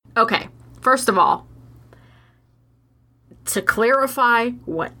Okay, first of all, to clarify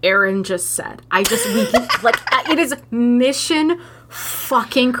what Aaron just said, it is mission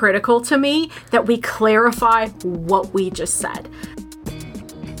fucking critical to me that we clarify what we just said.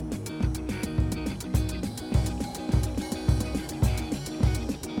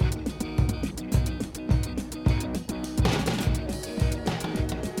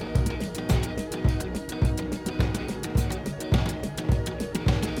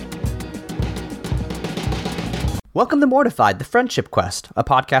 Welcome to Mortified, the Friendship Quest, a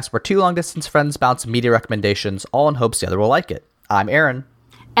podcast where two long-distance friends bounce media recommendations, all in hopes the other will like it. I'm Aaron.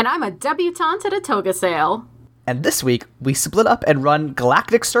 And I'm a debutante at a toga sale. And this week, we split up and run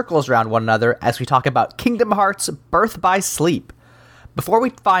galactic circles around one another as we talk about Kingdom Hearts Birth by Sleep. Before we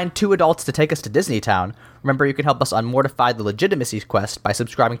find two adults to take us to Disney Town, remember you can help us on Mortified the Legitimacy Quest by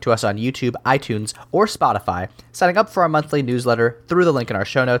subscribing to us on YouTube, iTunes, or Spotify, signing up for our monthly newsletter through the link in our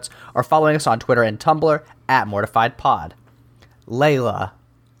show notes, or following us on Twitter and Tumblr at MortifiedPod. Layla.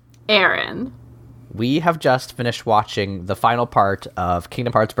 Aaron. We have just finished watching the final part of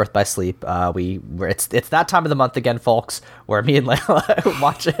Kingdom Hearts Birth by Sleep. It's that time of the month again, folks, where me and Layla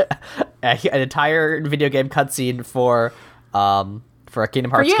watch an entire video game cutscene for a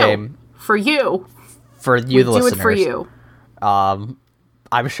Kingdom Hearts game. For you, the listeners. Do it for you.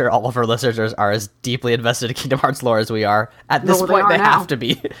 I'm sure all of our listeners are as deeply invested in Kingdom Hearts lore as we are. At this point, they have to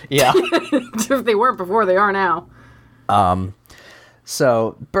be. Yeah. If they weren't before, they are now.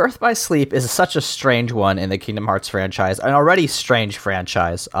 So, Birth by Sleep is such a strange one in the Kingdom Hearts franchise, an already strange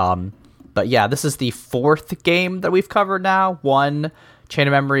franchise. But yeah, this is the fourth game that we've covered now. 1, Chain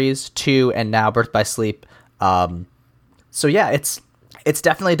of Memories, 2, and now Birth by Sleep. So yeah, it's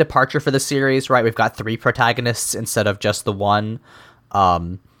definitely a departure for the series, right? We've got 3 protagonists instead of just the one.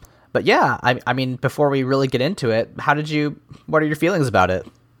 But yeah, I mean, before we really get into it, what are your feelings about it?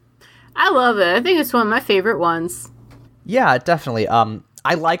 I love it. I think it's one of my favorite ones. Yeah, definitely.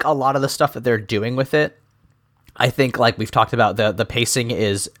 I like a lot of the stuff that they're doing with it. I think, like we've talked about, the pacing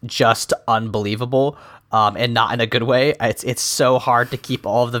is just unbelievable, and not in a good way. It's so hard to keep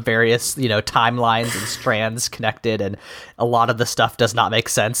all of the various, timelines and strands connected, and a lot of the stuff does not make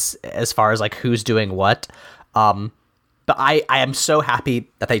sense as far as like who's doing what. But I am so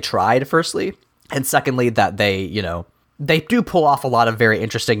happy that they tried, firstly, and secondly that they do pull off a lot of very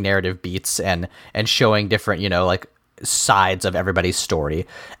interesting narrative beats and showing different, like sides of everybody's story.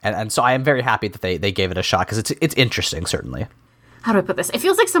 And so I am very happy that they gave it a shot, because it's interesting, certainly. How do I put this? It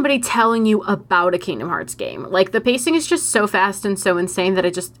feels like somebody telling you about a Kingdom Hearts game. Like, the pacing is just so fast and so insane that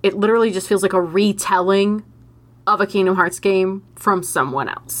it literally just feels like a retelling of a Kingdom Hearts game from someone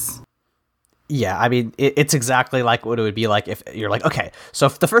else. Yeah, I mean, it's exactly like what it would be like if you're like, okay, so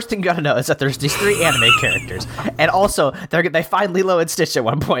the first thing you gotta know is that there's these 3 anime characters, and also they find Lilo and Stitch at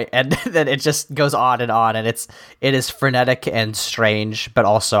one point, and then it just goes on, and it is frenetic and strange, but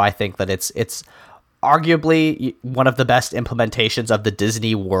also I think that it's arguably one of the best implementations of the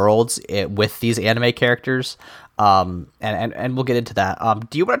Disney worlds with these anime characters, and we'll get into that.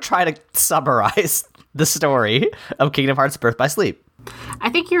 Do you want to try to summarize the story of Kingdom Hearts Birth by Sleep? I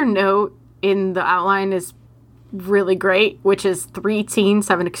think your note in the outline is really great, which is 3 teens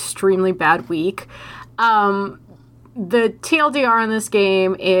have an extremely bad week. The TLDR in this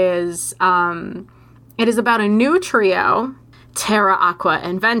game is it is about a new trio, Terra, Aqua,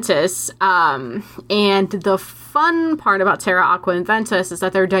 and Ventus. And the fun part about Terra, Aqua, and Ventus is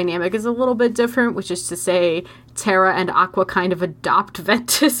that their dynamic is a little bit different, which is to say Terra and Aqua kind of adopt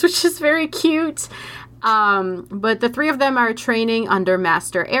Ventus, which is very cute. But the 3 of them are training under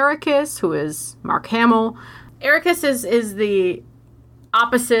Master Ericus, who is Mark Hamill. Ericus is the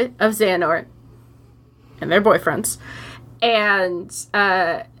opposite of Xehanort, and they're boyfriends. And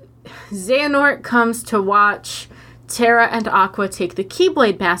Xehanort comes to watch Terra and Aqua take the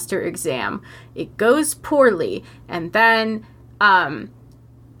Keyblade Master exam. It goes poorly, and then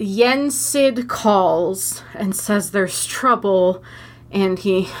Yensid calls and says there's trouble, and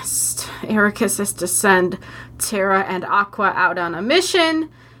Ericus has to send Terra and Aqua out on a mission,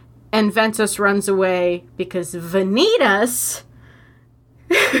 and Ventus runs away because Vanitas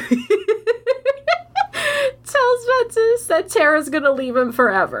tells Ventus that Terra's gonna leave him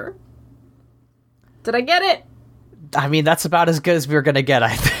forever. Did I get it? I mean, that's about as good as we were gonna get,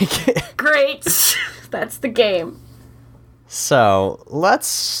 I think. Great. That's the game. So,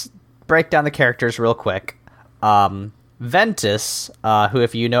 let's break down the characters real quick. Ventus, who,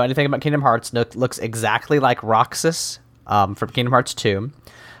 if you know anything about Kingdom Hearts, looks exactly like Roxas from Kingdom Hearts 2.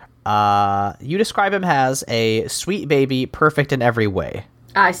 You describe him as a sweet baby, perfect in every way.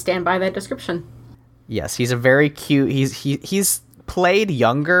 I stand by that description. Yes, he's a very cute... He's played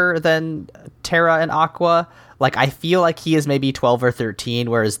younger than Terra and Aqua. Like, I feel like he is maybe 12 or 13,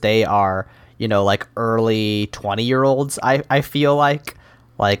 whereas they are, you know, like early 20-year-olds, I feel like.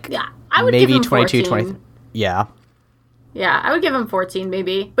 Like, yeah, I would maybe give him 22, 14. 23. Yeah. Yeah, I would give him 14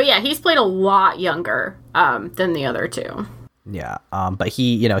 maybe. But yeah, he's played a lot younger than the other two. Yeah, but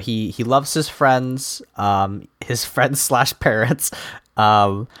he, you know, he loves his friends slash parents,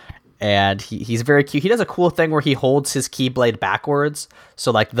 and he's very cute. He does a cool thing where he holds his keyblade backwards,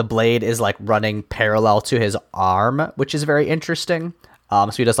 so like the blade is like running parallel to his arm, which is very interesting. So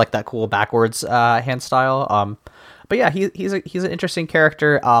he does like that cool backwards hand style. But yeah, he's an interesting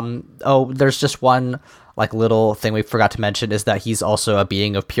character. There's just one like little thing we forgot to mention is that he's also a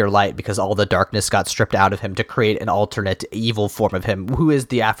being of pure light because all the darkness got stripped out of him to create an alternate evil form of him, who is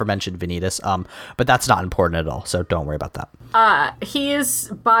the aforementioned Vanitas. But that's not important at all, so don't worry about that. He is,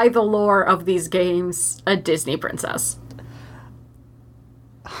 by the lore of these games, a Disney princess.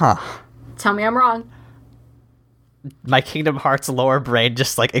 Huh. Tell me I'm wrong. My Kingdom Hearts lore brain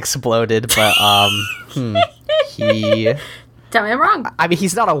just like exploded, but he... Tell me I'm wrong. I mean,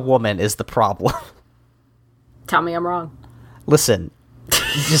 he's not a woman is the problem. Tell me I'm wrong. Listen,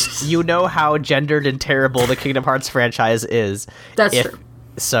 just you know how gendered and terrible the Kingdom Hearts franchise is. That's true.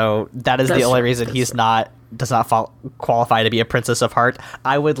 So that is the only reason he's does not qualify to be a Princess of Heart.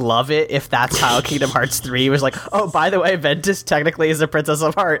 I would love it if that's how Kingdom Hearts 3 was like, oh, by the way, Ventus technically is a Princess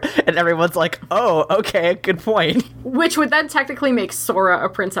of Heart. And everyone's like, oh, okay, good point. Which would then technically make Sora a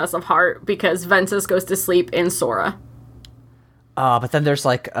Princess of Heart because Ventus goes to sleep in Sora. But then there's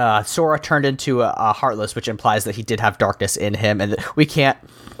like Sora turned into a Heartless, which implies that he did have darkness in him, and we can't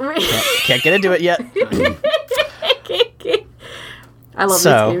get into it yet. I love these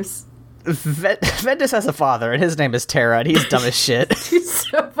games. Ventus has a father, and his name is Terra, and he's dumb as shit. He's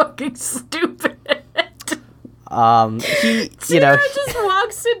so fucking stupid. Terra just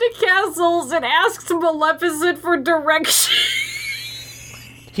walks into castles and asks Maleficent for direction.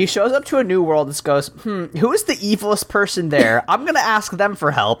 He shows up to a new world and goes, who is the evilest person there? I'm going to ask them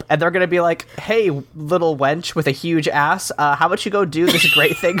for help. And they're going to be like, hey, little wench with a huge ass, how about you go do this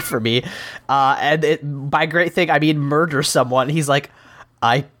great thing for me? By great thing, I mean murder someone. He's like,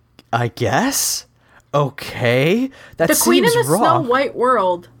 I guess? Okay. That the seems Queen in the wrong. Snow White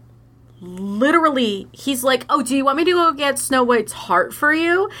world, literally, he's like, oh, do you want me to go get Snow White's heart for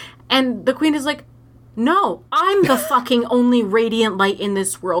you? And the Queen is like, no, I'm the fucking only radiant light in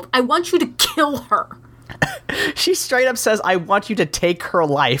this world. I want you to kill her. She straight up says, I want you to take her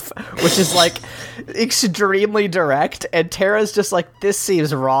life, which is like extremely direct. And Terra's just like, this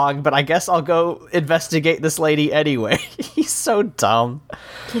seems wrong, but I guess I'll go investigate this lady anyway. He's so dumb.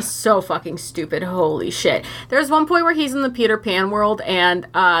 He's so fucking stupid. Holy shit. There's one point where he's in the Peter Pan world and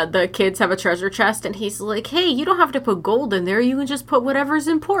the kids have a treasure chest and he's like, hey, you don't have to put gold in there. You can just put whatever's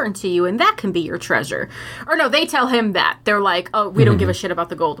important to you and that can be your treasure. Or no, they tell him that. They're like, oh, we don't give a shit about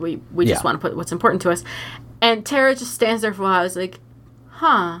the gold. We just want to put what's important to us. And Terra just stands there for a while. I was like,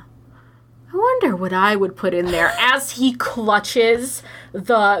 I wonder what I would put in there as he clutches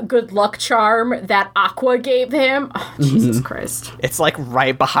the good luck charm that Aqua gave him. Oh, Jesus Christ. It's like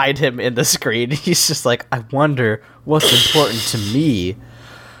right behind him in the screen. He's just like, I wonder what's important to me.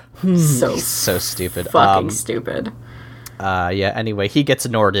 So stupid. Fucking stupid. Anyway, he gets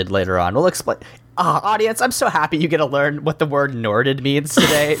Norded later on. We'll explain. Audience, I'm so happy you get to learn what the word Norded means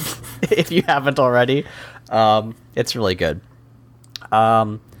today, if you haven't already. It's really good.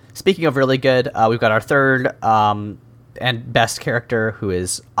 Speaking of really good, we've got our third and best character, who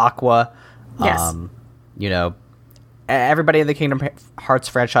is Aqua. Yes. Everybody in the Kingdom Hearts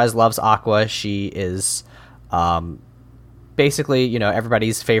franchise loves Aqua. She is basically,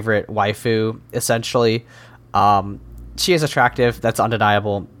 everybody's favorite waifu, essentially. She is attractive. That's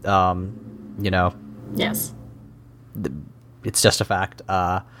undeniable. Yes. It's just a fact.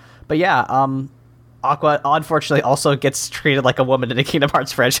 But yeah, Aqua unfortunately also gets treated like a woman in the Kingdom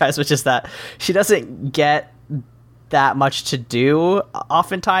Hearts franchise, which is that she doesn't get that much to do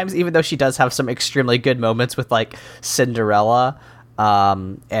oftentimes, even though she does have some extremely good moments with like Cinderella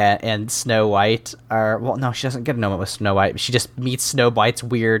and Snow White. She doesn't get a moment with Snow White. She just meets Snow White's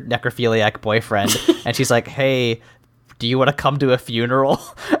weird necrophiliac boyfriend and she's like, hey, do you want to come to a funeral?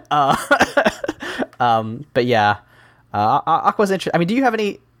 But yeah, Aqua's interesting. I mean, do you have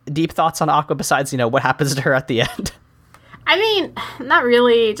any deep thoughts on Aqua besides, what happens to her at the end? I mean, not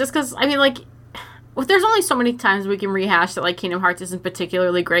really. Just because, well, there's only so many times we can rehash that like Kingdom Hearts isn't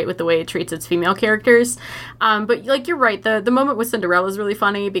particularly great with the way it treats its female characters. But like you're right, the moment with Cinderella is really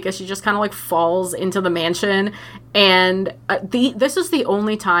funny because she just kind of like falls into the mansion, and this is the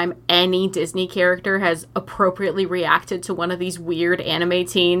only time any Disney character has appropriately reacted to one of these weird anime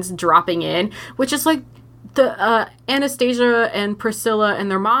teens dropping in, which is like the Anastasia and Priscilla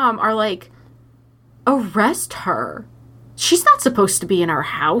and their mom are like, arrest her. She's not supposed to be in our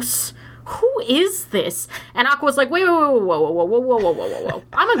house. Who is this? And Aqua's like, wait, whoa, whoa, whoa, whoa, whoa, whoa, whoa, whoa, whoa.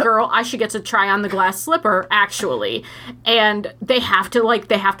 I'm a girl. I should get to try on the glass slipper, actually. And they have to let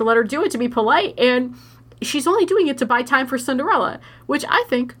her do it to be polite. And she's only doing it to buy time for Cinderella, which I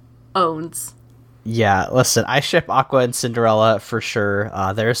think owns. Yeah, listen, I ship Aqua and Cinderella for sure.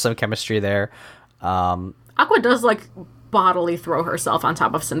 There's some chemistry there. Aqua does like bodily throw herself on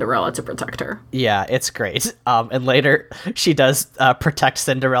top of Cinderella to protect her. Yeah, it's great. And later she does protect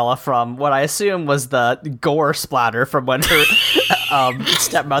Cinderella from what I assume was the gore splatter from when her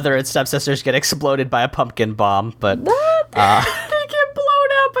stepmother and stepsisters get exploded by a pumpkin bomb. But they get blown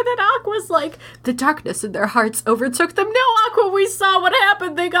up, and then Aqua's like, the darkness in their hearts overtook them. No, Aqua, we saw what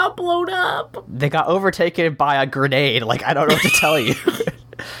happened. They got blown up. They got overtaken by a grenade. Like, I don't know what to tell you.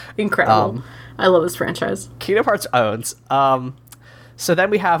 Incredible. I love this franchise. Kingdom Hearts owns. So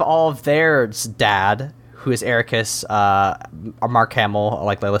then we have all of theirs dad, who is Ericus, Mark Hamill,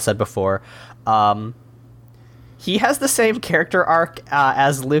 like Layla said before. He has the same character arc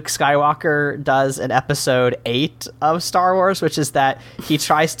as Luke Skywalker does in Episode 8 of Star Wars, which is that he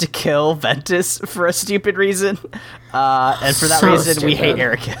tries to kill Ventus for a stupid reason. And for that reason, stupid. We hate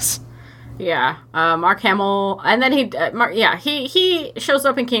Ericus. Yeah, Mark Hamill, and then he shows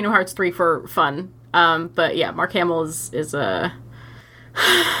up in Kingdom Hearts 3 for fun. But yeah, Mark Hamill is not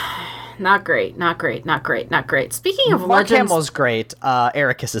great. Speaking of Mark Hamill's great.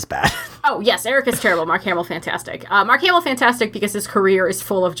 Ericus is bad. Oh yes, Ericus terrible. Mark Hamill fantastic. Mark Hamill fantastic because his career is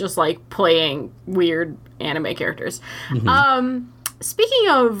full of just like playing weird anime characters. Mm-hmm. Speaking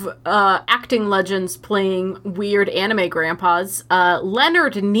of acting legends playing weird anime grandpas,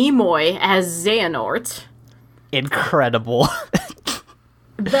 Leonard Nimoy as Xehanort. Incredible.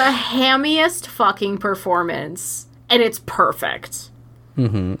 The hammiest fucking performance, and it's perfect.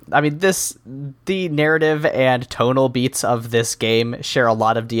 Mm-hmm. I mean, the narrative and tonal beats of this game share a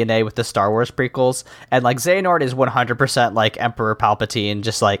lot of DNA with the Star Wars prequels, and like Xehanort is 100% like Emperor Palpatine,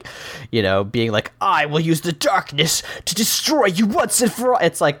 just like, you know, being like, I will use the darkness to destroy you once and for all.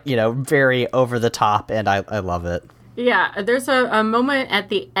 It's like, you know, very over the top, and I love it. Yeah, there's a moment at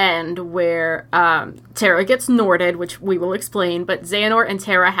the end where Terra gets Norded, which we will explain, but Xehanort and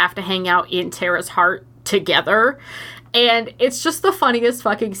Terra have to hang out in Terra's heart together. And it's just the funniest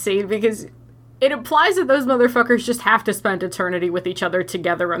fucking scene because it implies that those motherfuckers just have to spend eternity with each other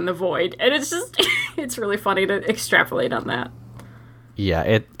together in the void. And it's just, it's really funny to extrapolate on that. Yeah,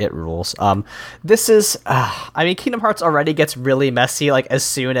 it rules. This is, I mean, Kingdom Hearts already gets really messy, like, as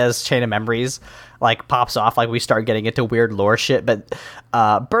soon as Chain of Memories, like, pops off, like, we start getting into weird lore shit, but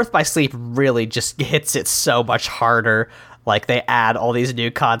Birth by Sleep really just hits it so much harder. Like, they add all these new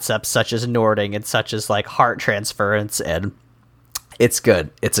concepts, such as Nording and such as, like, heart transference, and it's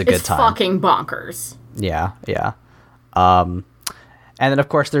good. It's a good time. It's fucking bonkers. Yeah. And then, of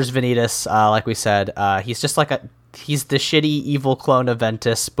course, there's Vanitas, like we said. He's just like he's the shitty, evil clone of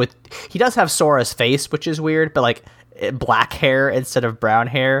Ventus. He does have Sora's face, which is weird, but, like, black hair instead of brown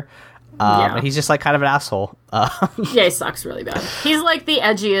hair. And he's just, like, kind of an asshole. Yeah, he sucks really bad. He's, like, the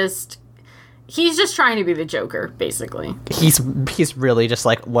edgiest... He's just trying to be the Joker, basically. He's really just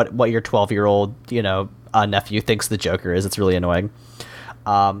like what your 12-year-old, you know, nephew thinks the Joker is. It's really annoying.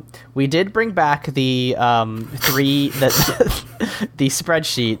 We did bring back the the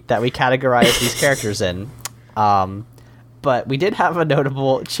spreadsheet that we categorized these characters in, but we did have a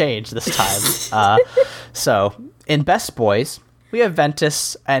notable change this time. So in Best Boys, we have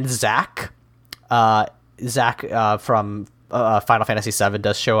Ventus and Zack. Zack from Final Fantasy VII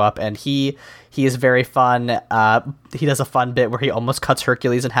does show up, and he is very fun. He does a fun bit where he almost cuts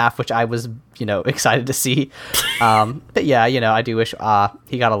Hercules in half, which I was, you know, excited to see. But yeah, you know, I do wish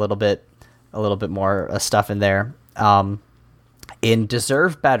he got a little bit more stuff in there. In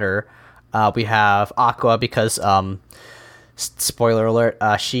Deserve Better, we have Aqua because spoiler alert,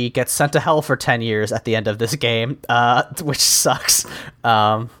 she gets sent to hell for 10 years at the end of this game, which sucks.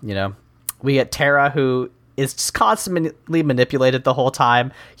 You know, we get Terra, who is just constantly manipulated the whole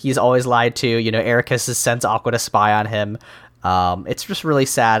time. He's always lied to. You know, Ericus sends Aqua to spy on him. It's just really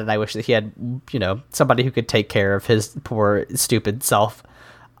sad, and I wish that he had, you know, somebody who could take care of his poor, stupid self.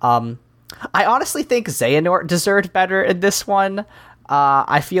 I honestly think Xehanort deserved better in this one.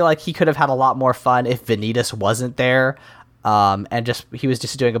 I feel like he could have had a lot more fun if Vanitas wasn't there. And he was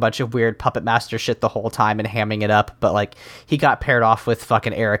just doing a bunch of weird puppet master shit the whole time and hamming it up. But like he got paired off with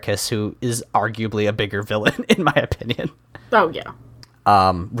fucking Ericus, who is arguably a bigger villain in my opinion. Oh yeah.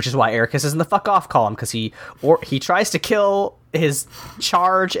 Which is why Ericus is in the fuck off column, because he tries to kill his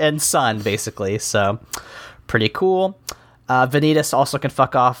charge and son basically. So pretty cool. Vanitas also can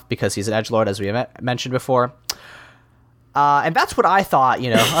fuck off because he's an edgelord, as we mentioned before. And that's what I thought,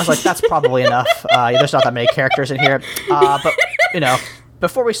 I was like, that's probably enough. There's not that many characters in here. But,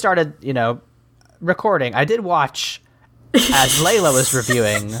 before we started, recording, I did watch, as Layla was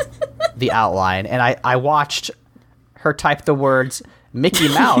reviewing the outline, and I watched her type the words Mickey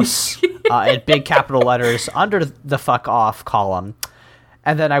Mouse in big capital letters under the fuck off column.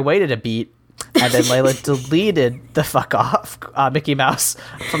 And then I waited a beat, and then Layla deleted the fuck off Mickey Mouse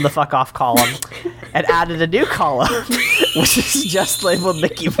from the fuck off column and added a new column, which is just labeled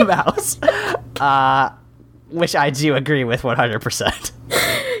Mickey Mouse, which I do agree with 100%.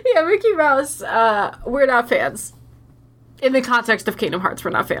 Yeah, Mickey Mouse, we're not fans. In the context of Kingdom Hearts,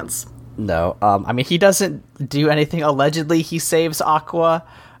 we're not fans. No, he doesn't do anything. Allegedly, he saves Aqua.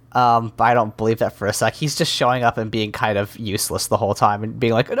 But I don't believe that for a sec. He's just showing up and being kind of useless the whole time and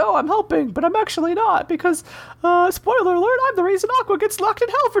being like, no, I'm helping, but I'm actually not because, spoiler alert, I'm the reason Aqua gets locked in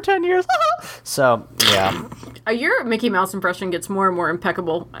hell for 10 years. So, yeah. Your Mickey Mouse impression gets more and more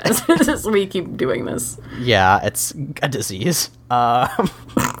impeccable as we keep doing this. Yeah, it's a disease. Yeah,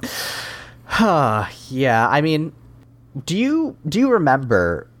 do you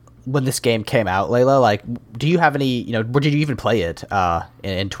remember when this game came out, Layla? Like, do you have any, where did you even play it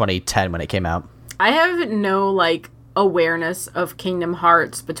in 2010 when it came out? I have no, awareness of Kingdom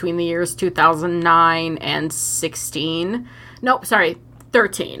Hearts between the years 2009 and 16. Nope, sorry,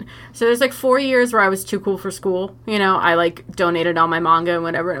 13. So there's, 4 years where I was too cool for school. I, donated all my manga and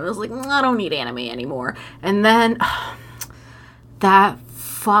whatever, and I was like, I don't need anime anymore. And then, that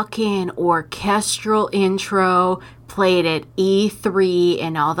fucking orchestral intro played at E3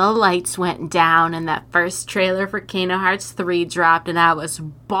 and all the lights went down and that first trailer for Kingdom Hearts 3 dropped and I was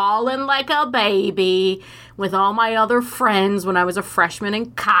bawling like a baby with all my other friends when I was a freshman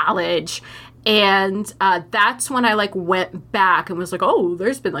in college. And that's when I went back and was like, oh,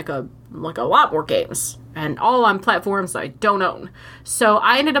 there's been a lot more games and all on platforms I don't own. So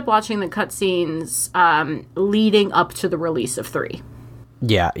I ended up watching the cutscenes leading up to the release of 3.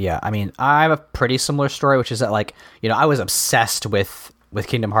 Yeah. I have a pretty similar story, which is that, I was obsessed with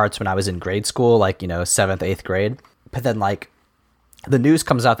Kingdom Hearts when I was in grade school, 7th, 8th grade. But then, the news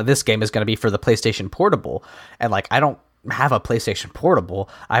comes out that this game is going to be for the PlayStation Portable. And, I don't have a PlayStation Portable.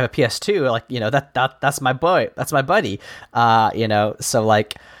 I have a PS2. That's my boy. That's my buddy. So,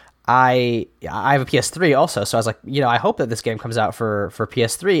 I have a PS3 also. So I was like, I hope that this game comes out for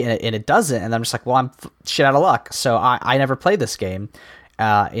PS3. And it doesn't. And I'm just like, well, I'm shit out of luck. So I never played this game.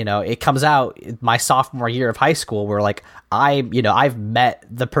 It comes out my sophomore year of high school where I've met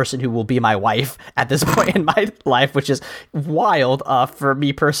the person who will be my wife at this point in my life, which is wild, for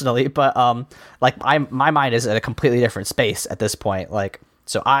me personally. But, my mind is at a completely different space at this point.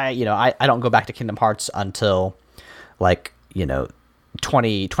 So I don't go back to Kingdom Hearts until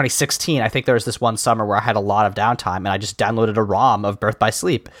 2016. I think there was this one summer where I had a lot of downtime and I just downloaded a ROM of Birth by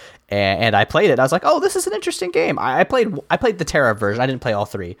Sleep and I played it. I was like, oh, this is an interesting game. I played the Terra version. I didn't play all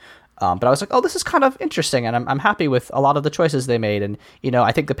 3. But I was like, oh, this is kind of interesting, and I'm happy with a lot of the choices they made. And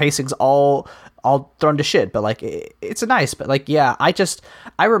I think the pacing's all thrown to shit, but it's nice. But yeah, I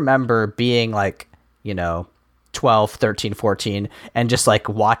remember being 12, 13, 14, and just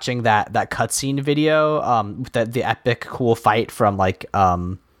watching that cutscene video, the epic cool fight from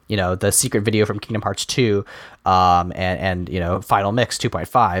the secret video from Kingdom Hearts 2, and Final Mix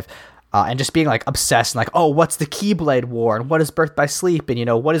 2.5. And just being obsessed and oh, what's the Keyblade War and what is Birth by Sleep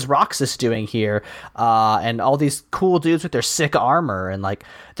and what is Roxas doing here, and all these cool dudes with their sick armor and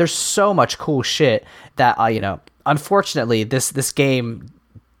there's so much cool shit that unfortunately this game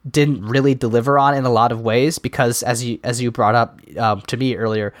didn't really deliver on in a lot of ways because as you brought up to me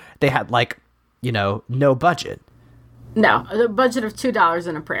earlier, they had no budget. No, a budget of $2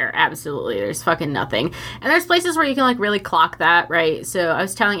 and a prayer. Absolutely. There's fucking nothing. And there's places where you can really clock that, right? So I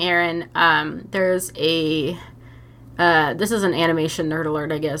was telling Aaron, there's a, this is an animation nerd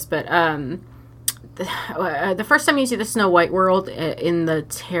alert, I guess, but the first time you see the Snow White world in the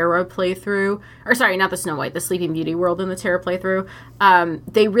Terra playthrough, or sorry, not the Snow White, the Sleeping Beauty world in the Terra playthrough,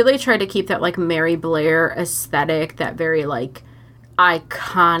 they really tried to keep that Mary Blair aesthetic, that very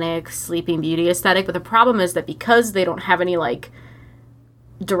iconic Sleeping Beauty aesthetic. But the problem is that because they don't have any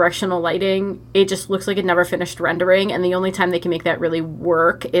directional lighting, it just looks like it never finished rendering, and the only time they can make that really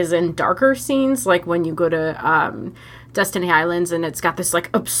work is in darker scenes, like when you go to Destiny Islands and it's got this like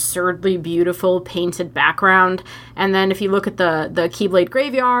absurdly beautiful painted background. And then if you look at the Keyblade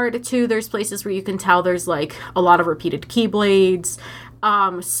graveyard too, there's places where you can tell there's like a lot of repeated Keyblades.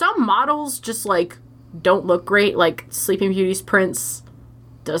 Some models just like don't look great, like Sleeping Beauty's Prince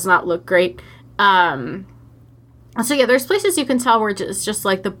does not look great. So yeah, there's places you can tell where it's just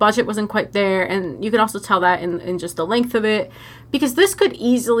like the budget wasn't quite there, and you can also tell that in just the length of it, because this could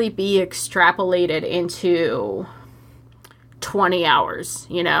easily be extrapolated into 20 hours,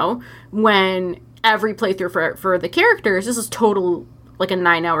 you know, when every playthrough for the characters, this is total like a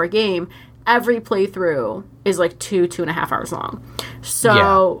 9-hour game, every playthrough is like 2.5 hours long.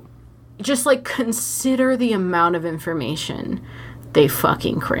 So just like consider the amount of information they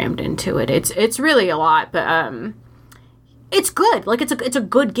fucking crammed into it. It's really a lot, but it's good. Like it's a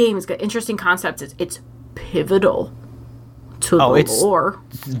good game. It's got interesting concepts. It's pivotal to the lore.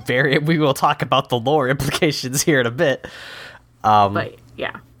 We will talk about the lore implications here in a bit. But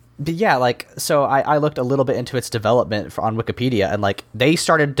yeah, like, so I looked a little bit into its development on Wikipedia, and like they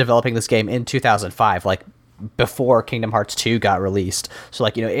started developing this game in 2005, like before Kingdom Hearts 2 got released. So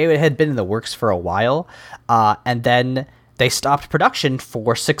like, you know, it had been in the works for a while, and then they stopped production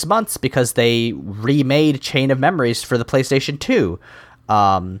for 6 months because they remade Chain of Memories for the PlayStation 2,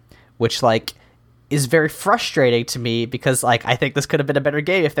 which like is very frustrating to me, because like I think this could have been a better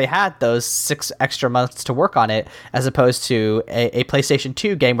game if they had those 6 extra months to work on it, as opposed to a PlayStation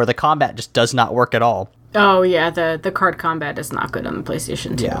 2 game where the combat just does not work at all. Oh yeah, the card combat is not good on the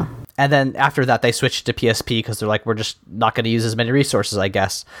PlayStation 2. Yeah. And then after that, they switched to PSP because they're like, we're just not going to use as many resources, I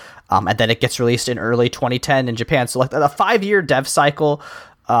guess. And then it gets released in early 2010 in Japan. So like a 5-year dev cycle,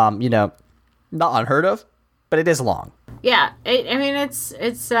 you know, not unheard of, but it is long. Yeah,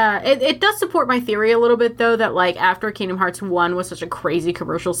 it does support my theory a little bit, though, that like after Kingdom Hearts 1 was such a crazy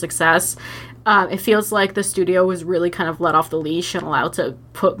commercial success, it feels like the studio was really kind of let off the leash and allowed to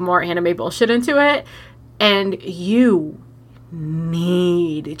put more anime bullshit into it. And you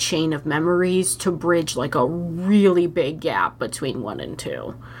need Chain of Memories to bridge like a really big gap between 1 and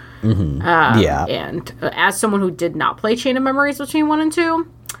 2. Mm-hmm. And as someone who did not play Chain of Memories between 1 and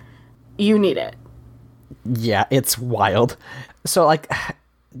 2, you need it. Yeah, it's wild. So like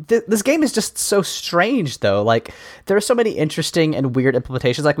this game is just so strange, though. Like there are so many interesting and weird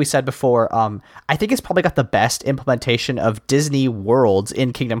implementations. Like we said before, I think it's probably got the best implementation of Disney worlds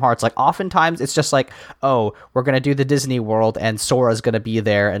in Kingdom Hearts. Like oftentimes it's just like, oh, we're gonna do the Disney world and Sora's gonna be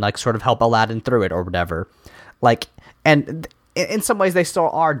there and like sort of help Aladdin through it or whatever. Like, and in some ways they still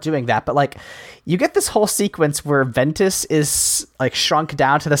are doing that, but like you get this whole sequence where Ventus is like shrunk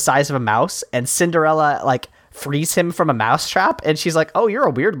down to the size of a mouse, and Cinderella like frees him from a mouse trap, and she's like, oh, you're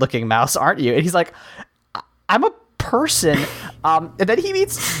a weird looking mouse, aren't you? And he's like, I'm a person. And then he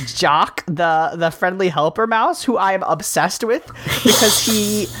meets Jock, the friendly helper mouse, who I am obsessed with because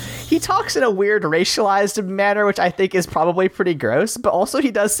he talks in a weird racialized manner, which I think is probably pretty gross, but also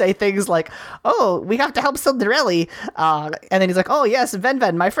he does say things like, oh, we have to help Cinderella, and then he's like, oh yes,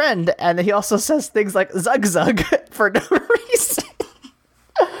 Ven, my friend, and then he also says things like Zug Zug for no reason.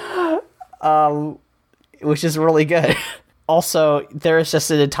 Which is really good. Also, there is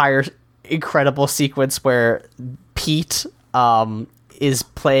just an entire incredible sequence where Pete is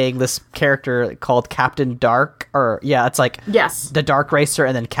playing this character called Captain Dark, it's like the Dark Racer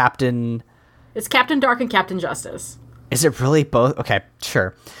and then Captain... It's Captain Dark and Captain Justice. Is it really both? Okay,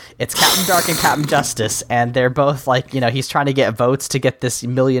 sure. It's Captain Dark and Captain Justice, and they're both like, you know, he's trying to get votes to get this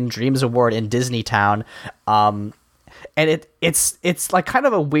Million Dreams Award in Disney Town. And it's like kind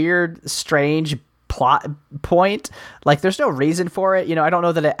of a weird, strange plot point. Like there's no reason for it, you know. I don't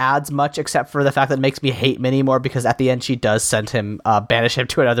know that it adds much except for the fact that it makes me hate Minnie more, because at the end she does send him banish him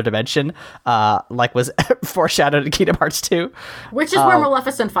to another dimension, like was foreshadowed in Kingdom Hearts 2, which is where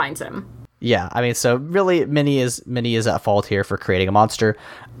Maleficent finds him. Yeah, I mean, so really Minnie is at fault here for creating a monster,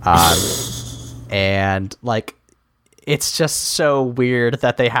 and like it's just so weird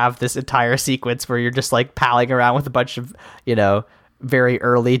that they have this entire sequence where you're just like palling around with a bunch of, you know, very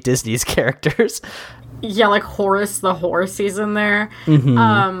early Disney's characters. Yeah, like Horace the horse is in there.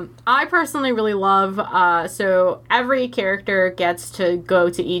 Mm-hmm. I personally really love, so every character gets to go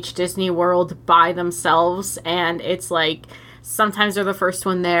to each Disney world by themselves, and it's like sometimes they're the first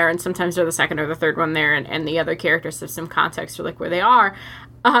one there, and sometimes they're the second or the third one there, and the other characters have some context for like where they are.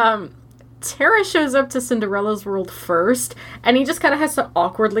 Terra shows up to Cinderella's world first, and he just kind of has to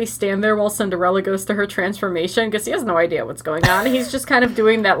awkwardly stand there while Cinderella goes through her transformation, because he has no idea what's going on. He's just kind of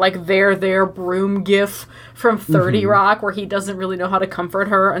doing that, like, there, broom gif from 30 Rock, where he doesn't really know how to comfort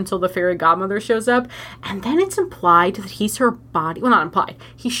her until the fairy godmother shows up. And then it's implied that he's her body... Well, not implied.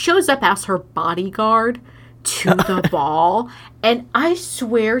 He shows up as her bodyguard to the ball, and I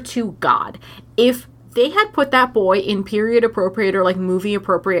swear to God, if they had put that boy in period appropriate or like movie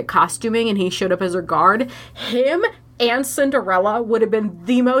appropriate costuming and he showed up as her guard, him and Cinderella would have been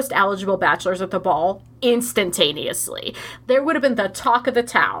the most eligible bachelors at the ball instantaneously. There would have been the talk of the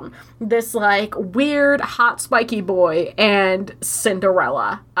town. This like weird hot spiky boy and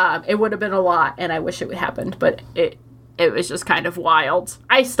Cinderella. It would have been a lot, and I wish it would happened, but it was just kind of wild.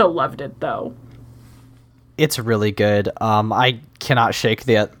 I still loved it though. It's really good. I cannot shake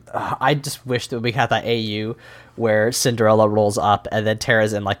I just wish that we had that AU where Cinderella rolls up and then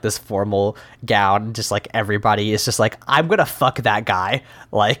Tara's in like this formal gown, just like everybody is just like, I'm gonna fuck that guy,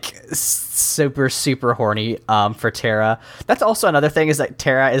 like super super horny for Tara. That's also another thing, is that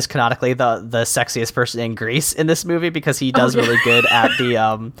Tara is canonically the sexiest person in Greece in this movie, because he does really good at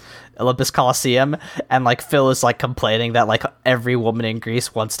the Olympus Coliseum, and like Phil is like complaining that like every woman in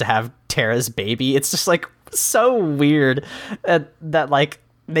Greece wants to have Tara's baby. It's just like so weird that like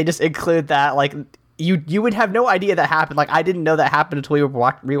they just include that. Like you would have no idea that happened. Like I didn't know that happened until we were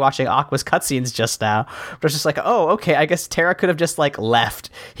rewatching Aqua's cutscenes just now. But it's just like, oh, okay, I guess Tara could have just like left.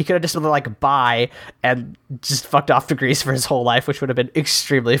 He could have just been like bye and just fucked off to Greece for his whole life, which would have been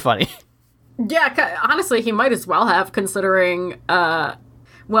extremely funny. Yeah, honestly, he might as well have, considering. Well,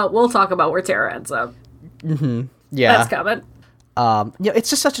 we'll talk about where Tara ends up. Mm-hmm. Yeah, that's coming. It's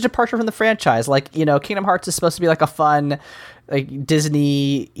just such a departure from the franchise. Like, Kingdom Hearts is supposed to be like a fun, like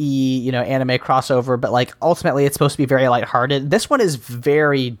Disney-y, anime crossover, but like ultimately it's supposed to be very lighthearted. This one is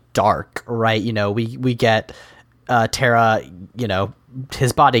very dark, right? We get Terra,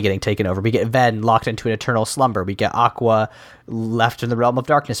 his body getting taken over. We get Ven locked into an eternal slumber. We get Aqua left in the realm of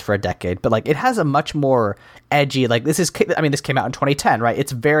darkness for a decade. But like it has a much more edgy, like this came out in 2010, right?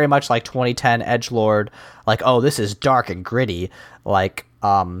 It's very much like 2010 edgelord, like, oh, this is dark and gritty, like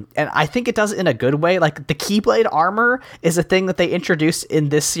and I think it does it in a good way. Like the Keyblade armor is a thing that they introduced in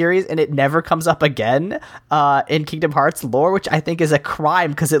this series, and it never comes up again in Kingdom Hearts lore, which I think is a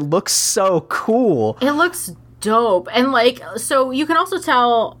crime because it looks so cool. It looks dope. And like, so you can also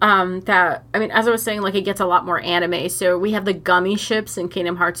tell that, as I was saying, like it gets a lot more anime. So we have the gummy ships in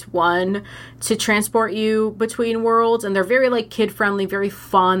Kingdom Hearts 1 to transport you between worlds, and they're very like kid friendly, very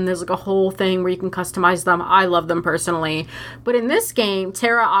fun. There's like a whole thing where you can customize them. I love them personally. But in this game,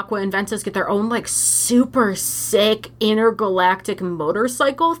 Terra, Aqua, and Ventus get their own like super sick intergalactic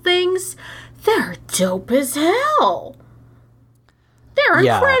motorcycle things. They're dope as hell. They're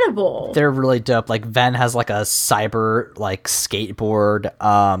incredible. They're really dope. Like Ven has like a cyber like skateboard,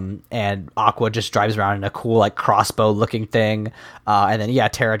 and Aqua just drives around in a cool like crossbow looking thing, and then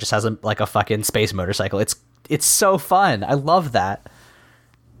Terra just has a fucking space motorcycle. It's so fun. I love that.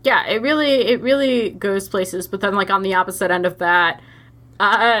 Yeah, it really goes places. But then like on the opposite end of that,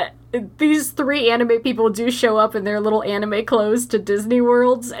 these three anime people do show up in their little anime clothes to Disney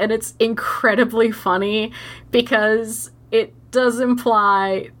Worlds, and it's incredibly funny because it does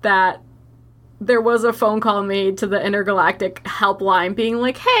imply that there was a phone call made to the intergalactic helpline being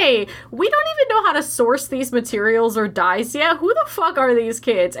like, hey, we don't even know how to source these materials or dyes yet. Who the fuck are these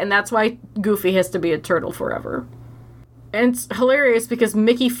kids? And that's why Goofy has to be a turtle forever. And it's hilarious because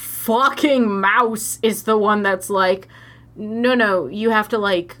Mickey fucking Mouse is the one that's like, no, you have to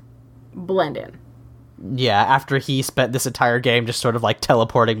like blend in. Yeah, after he spent this entire game just sort of like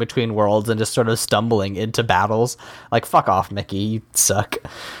teleporting between worlds and just sort of stumbling into battles. Like, fuck off, Mickey, you suck.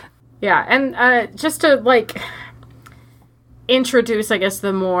 Yeah, and just to like introduce, I guess,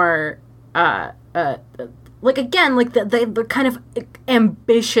 the more like again, like the kind of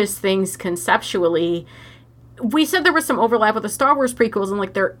ambitious things conceptually. We said there was some overlap with the Star Wars prequels, and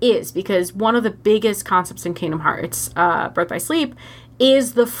like there is, because one of the biggest concepts in Kingdom Hearts, Birth by Sleep,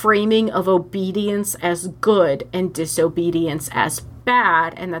 is the framing of obedience as good and disobedience as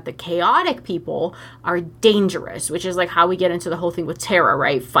bad, and that the chaotic people are dangerous, which is like how we get into the whole thing with Terra,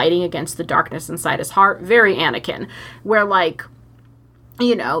 right? Fighting against the darkness inside his heart. Very Anakin, where like,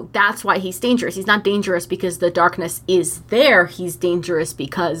 that's why he's dangerous. He's not dangerous because the darkness is there. He's dangerous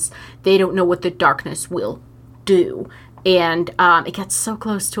because they don't know what the darkness will do. And it gets so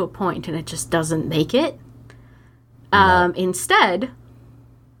close to a point and it just doesn't make it. No. Instead,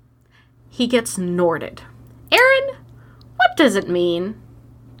 he gets Norded. Aaron, what does it mean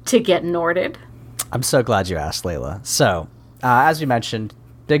to get Norded? I'm so glad you asked, Layla. So, as you mentioned,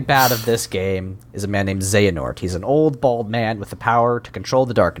 big bad of this game is a man named Xehanort. He's an old, bald man with the power to control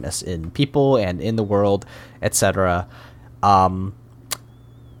the darkness in people and in the world, etc. But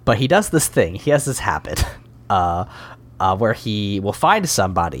he does this thing. He has this habit where he will find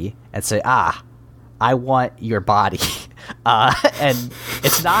somebody and say, I want your body. And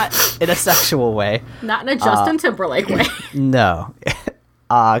it's not in a sexual way. Not in a Justin Timberlake way. No.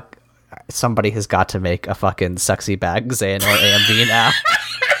 Somebody has got to make a fucking sexy bag Xehanort AMV now.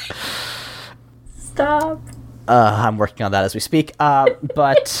 Stop. I'm working on that as we speak.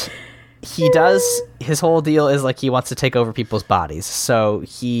 But he does, his whole deal is like he wants to take over people's bodies. So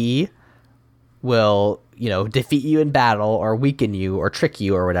he will, defeat you in battle or weaken you or trick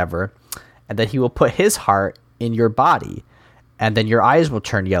you or whatever. And then he will put his heart in your body. And then your eyes will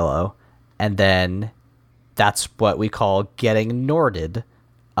turn yellow. And then that's what we call getting Norded.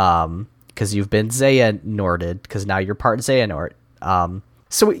 Because you've been Xehanorted, because now you're part Xehanort.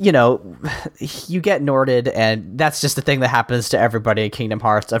 So, you get Norded, and that's just a thing that happens to everybody in Kingdom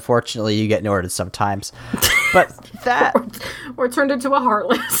Hearts. Unfortunately, you get Norded sometimes. But that... Or turned into a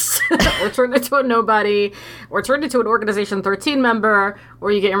Heartless. Or turned into a nobody. Or turned into an Organization 13 member.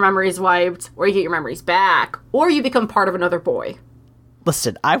 Or you get your memories wiped. Or you get your memories back. Or you become part of another boy.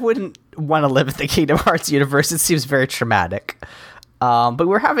 Listen, I wouldn't want to live in the Kingdom Hearts universe. It seems very traumatic. But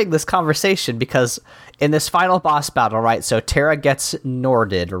we're having this conversation because in this final boss battle, right, so Terra gets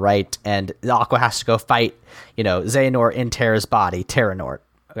Norded, right, and Aqua has to go fight, Xehanort in Terra's body, Terra Nord.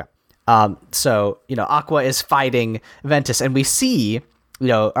 Okay. So, Aqua is fighting Ventus, and we see,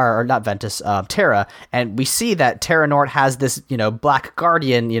 or not Ventus, Terra, and we see that Terra Nord has this, Black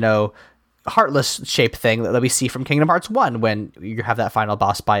Guardian, Heartless shape thing that we see from Kingdom Hearts 1 when you have that final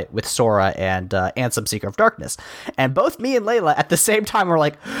boss fight with Sora and Ansem, Seeker of Darkness. And both me and Layla at the same time were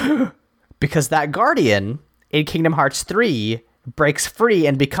like, because that Guardian in Kingdom Hearts 3 breaks free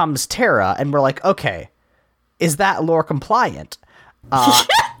and becomes Terra, and we're like, okay, is that lore compliant?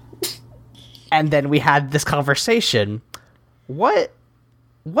 And then we had this conversation. What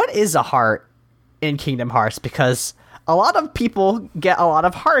is a heart in Kingdom Hearts? Because a lot of people get a lot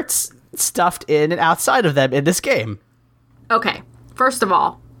of hearts stuffed in and outside of them in this game. Okay, first of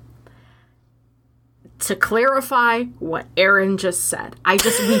all, to clarify what Aaron just said,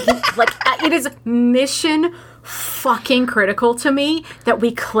 it is mission fucking critical to me that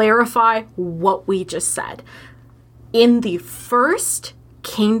we clarify what we just said. In the first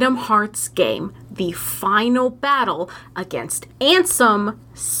Kingdom Hearts game, the final battle against Ansem,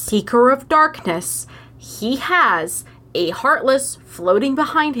 Seeker of Darkness, he has a Heartless floating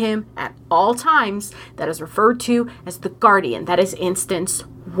behind him at all times that is referred to as the Guardian. That is instance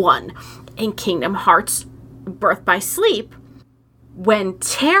 1. In Kingdom Hearts Birth by Sleep, when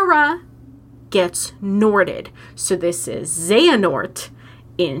Terra gets Norded, so this is Xehanort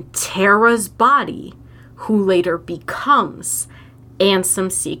in Terra's body, who later becomes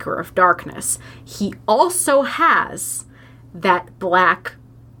Ansem, Seeker of Darkness. He also has that Black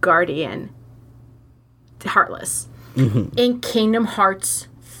Guardian Heartless. Mm-hmm. In Kingdom Hearts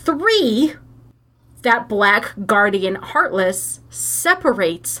 3, that Black Guardian Heartless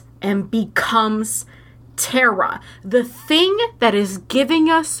separates and becomes Terra. The thing that is giving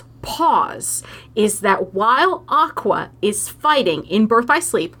us pause is that while Aqua is fighting in Birth by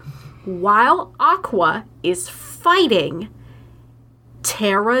Sleep, while Aqua is fighting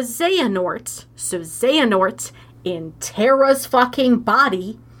Terra Xehanort, so Xehanort in Terra's fucking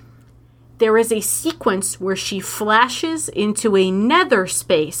body, there is a sequence where she flashes into a nether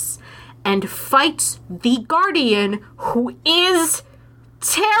space and fights the Guardian, who is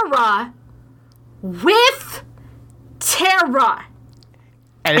Terra, with Terra.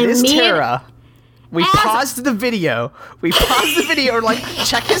 And it is Terra. We paused the video. We're like,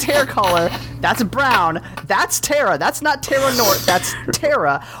 check his hair color. That's brown. That's Terra. That's not Terra Nort. That's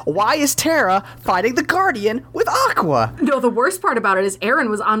Terra. Why is Terra fighting the Guardian with Aqua? No, the worst part about it is Aaron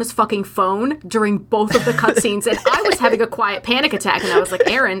was on his fucking phone during both of the cutscenes, and I was having a quiet panic attack, and I was like,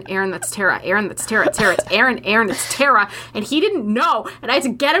 Aaron, that's Terra. Aaron, that's Terra. Terra, it's Aaron, it's Terra. And he didn't know, and I had to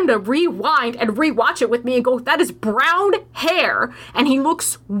get him to rewind and rewatch it with me and go, that is brown hair, and he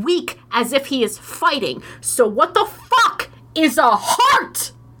looks weak as if he is fighting. So what the fuck is a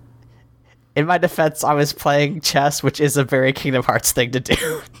heart? In my defense, I was playing chess, which is a very Kingdom Hearts thing to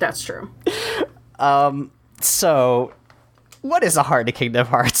do. That's true. So what is a heart in Kingdom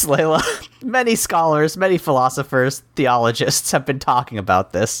Hearts, Layla? Many scholars, many philosophers, theologists have been talking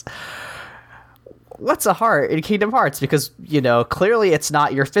about this. What's a heart in Kingdom Hearts? Because, clearly it's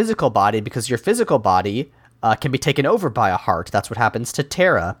not your physical body, because your physical body can be taken over by a heart. That's what happens to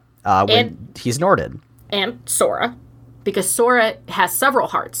Terra when he's Norded. And Sora. Because Sora has several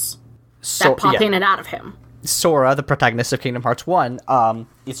hearts that pop in and out of him. Sora, the protagonist of Kingdom Hearts 1,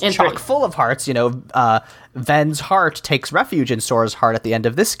 is chock full of hearts. Ven's heart takes refuge in Sora's heart at the end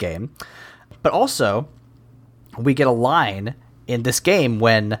of this game. But also, we get a line in this game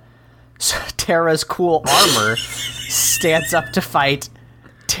when Terra's cool armor stands up to fight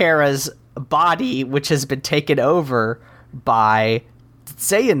Terra's body, which has been taken over by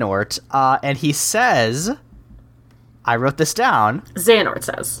Xehanort, and he says, I wrote this down.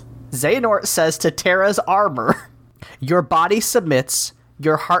 Xehanort says to Terra's armor, your body submits,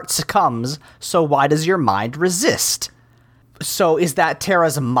 your heart succumbs, so why does your mind resist? So is that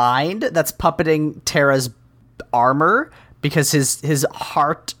Terra's mind that's puppeting Terra's armor? Because his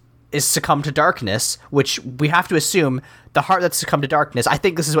heart is succumbed to darkness, which we have to assume the heart that's succumbed to darkness, I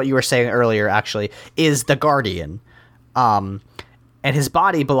think this is what you were saying earlier, actually, is the Guardian. And his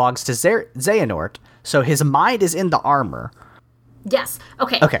body belongs to Xehanort, so his mind is in the armor. Yes.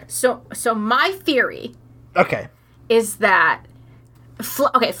 Okay. So my theory is that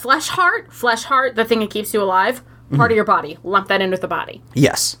flesh heart, the thing that keeps you alive, part of your body. Lump that in with the body.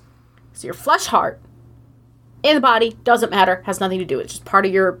 Yes. So your flesh heart in the body, doesn't matter, has nothing to do with it, it's just part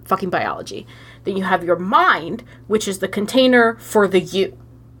of your fucking biology. Then you have your mind, which is the container for the you.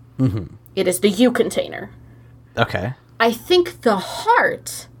 Mm-hmm. It is the you container. Okay. I think the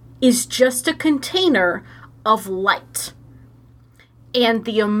heart is just a container of light. And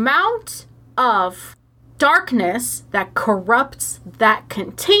the amount of darkness that corrupts that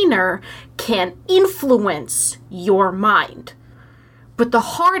container can influence your mind. But the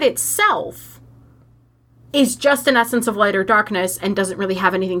heart itself is just an essence of light or darkness and doesn't really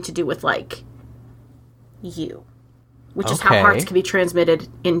have anything to do with, like, you. Which is how hearts can be transmitted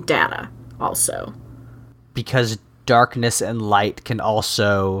in data, also. Because darkness and light can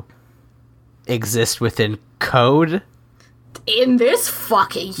also exist within code? In this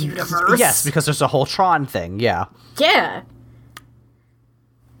fucking universe. Yes, because there's a whole Tron thing, yeah. Yeah.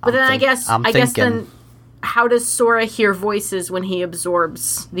 But then I guess then how does Sora hear voices when he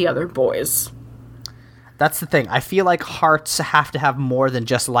absorbs the other boys? That's the thing. I feel like hearts have to have more than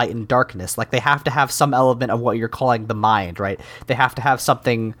just light and darkness. Like, they have to have some element of what you're calling the mind, right? They have to have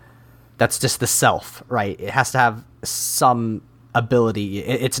something that's just the self, right? It has to have some ability.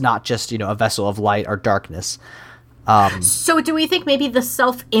 It's not just, a vessel of light or darkness. So do we think maybe the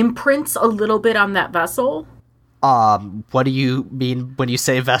self imprints a little bit on that vessel? What do you mean when you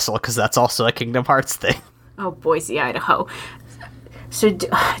say vessel? Because that's also a Kingdom Hearts thing. Oh, Boise, Idaho. So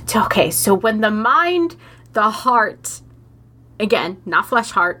when the mind, the heart, again, not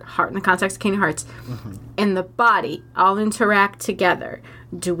flesh heart in the context of Kingdom Hearts, mm-hmm. and the body all interact together,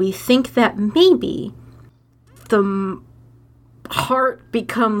 do we think that maybe the heart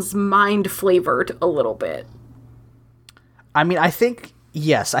becomes mind-flavored a little bit? I mean, I think,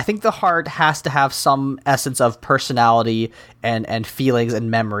 yes. I think the heart has to have some essence of personality and feelings and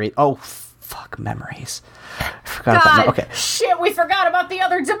memory. Oh, fuck, memories. I forgot about that. Okay. Shit, we forgot about the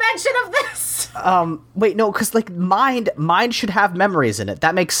other dimension of this. Wait, no, because, like, mind should have memories in it.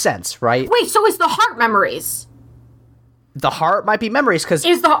 That makes sense, right? Wait, so is the heart memories? The heart might be memories, because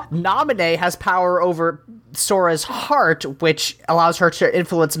Naminé has power over Sora's heart, which allows her to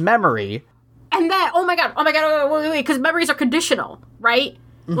influence memory. And that, oh my god, wait, because memories are conditional, right?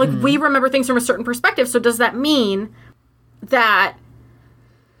 Mm-hmm. Like, we remember things from a certain perspective, so does that mean that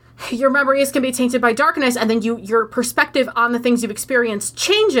your memories can be tainted by darkness, and then your perspective on the things you've experienced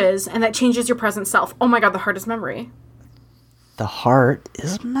changes, and that changes your present self? Oh my god, the heart is memory. The heart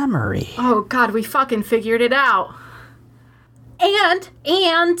is memory. Oh god, we fucking figured it out. And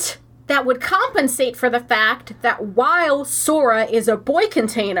that would compensate for the fact that while Sora is a boy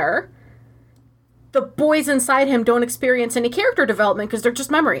container, the boys inside him don't experience any character development because they're just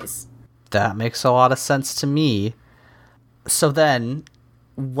memories. That makes a lot of sense to me. So then,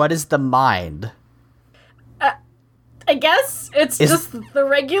 what is the mind? I guess it's just the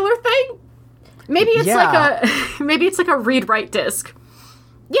regular thing. Maybe it's like a read-write disc.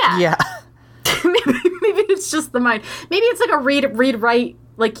 Yeah. Yeah. maybe it's just the mind. Maybe it's like a read-write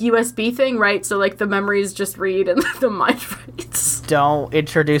like USB thing, right? So like the memories just read and the mind writes. Don't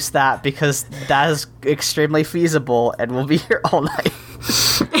introduce that, because that is extremely feasible and we'll be here all night.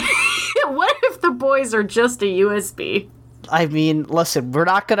 What if the boys are just a USB? I mean, listen, we're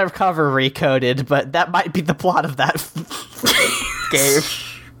not going to cover Recoded, but that might be the plot of that game.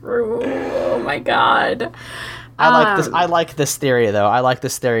 Oh my god. I like this theory, though. I like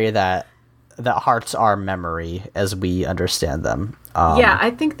this theory that hearts are memory as we understand them. Yeah,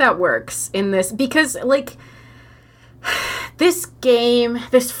 I think that works in this, because, like, this game,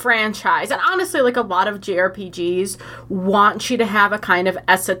 this franchise, and honestly, like a lot of JRPGs want you to have a kind of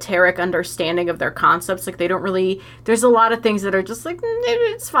esoteric understanding of their concepts. Like, they don't really, there's a lot of things that are just like,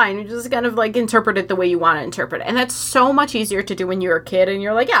 it's fine. You just kind of like interpret it the way you want to interpret it. And that's so much easier to do when you're a kid and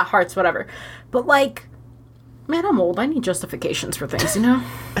you're like, yeah, hearts, whatever. But like, man, I'm old. I need justifications for things, you know?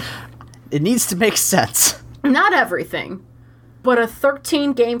 It needs to make sense. Not everything, but a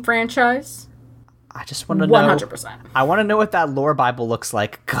 13 game franchise. I just want to know. 100%. I want to know what that lore Bible looks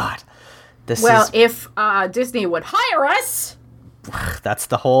like. God, Well, if Disney would hire us, that's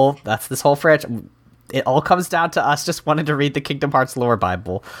this whole franchise. It all comes down to us just wanting to read the Kingdom Hearts lore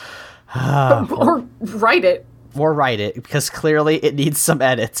Bible, or write it, because clearly it needs some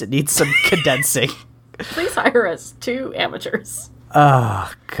edits. It needs some condensing. Please hire us, 2 amateurs.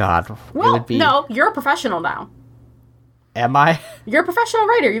 Oh God. Well, no, you're a professional now. Am I? You're a professional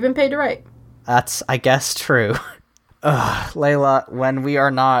writer. You've been paid to write. That's, I guess, true. Layla, when we are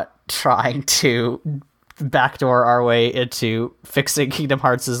not trying to backdoor our way into fixing Kingdom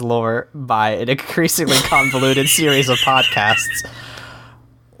Hearts' lore by an increasingly convoluted series of podcasts,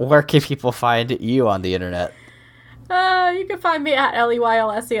 where can people find you on the internet? You can find me at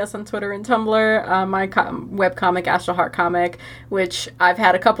LEYLSES on Twitter and Tumblr. My webcomic, Astral Heart Comic, which I've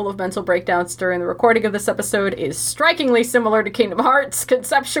had a couple of mental breakdowns during the recording of this episode, is strikingly similar to Kingdom Hearts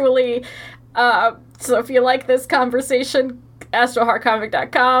conceptually. So if you like this conversation,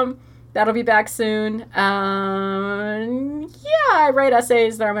 astralheartcomic.com. That'll be back soon. Yeah, I write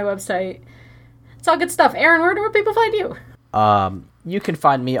essays. They're on my website. It's all good stuff. Aaron, where do people find you? You can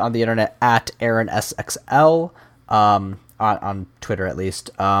find me on the internet at AaronSXL. On Twitter at least.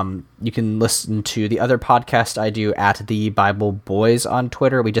 You can listen to the other podcast I do at The Bible Boys on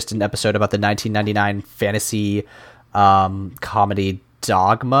Twitter. We just did an episode about the 1999 fantasy comedy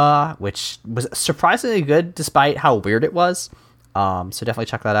Dogma, which was surprisingly good despite how weird it was. So definitely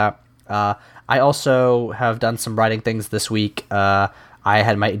check that out. I also have done some writing things this week. I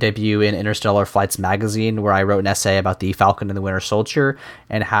had my debut in Interstellar Flights magazine, where I wrote an essay about the Falcon and the Winter Soldier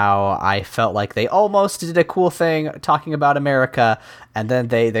and how I felt like they almost did a cool thing talking about America, and then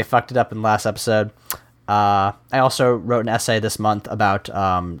they fucked it up in the last episode. I also wrote an essay this month about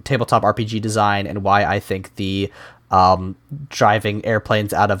tabletop RPG design and why I think the driving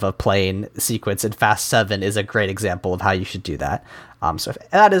airplanes out of a plane sequence in Fast 7 is a great example of how you should do that. So if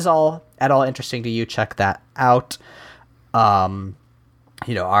that is all at all interesting to you, check that out.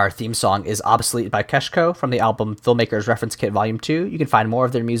 Our theme song is Obsolete by Keshko from the album Filmmakers Reference Kit Volume 2. You can find more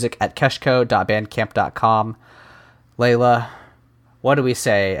of their music at keshko.bandcamp.com. Layla, what do we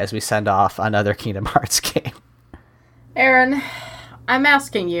say as we send off another Kingdom Hearts game? Aaron, I'm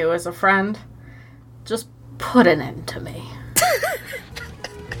asking you as a friend, just put an end to me.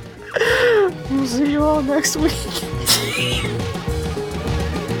 We'll see you all next week.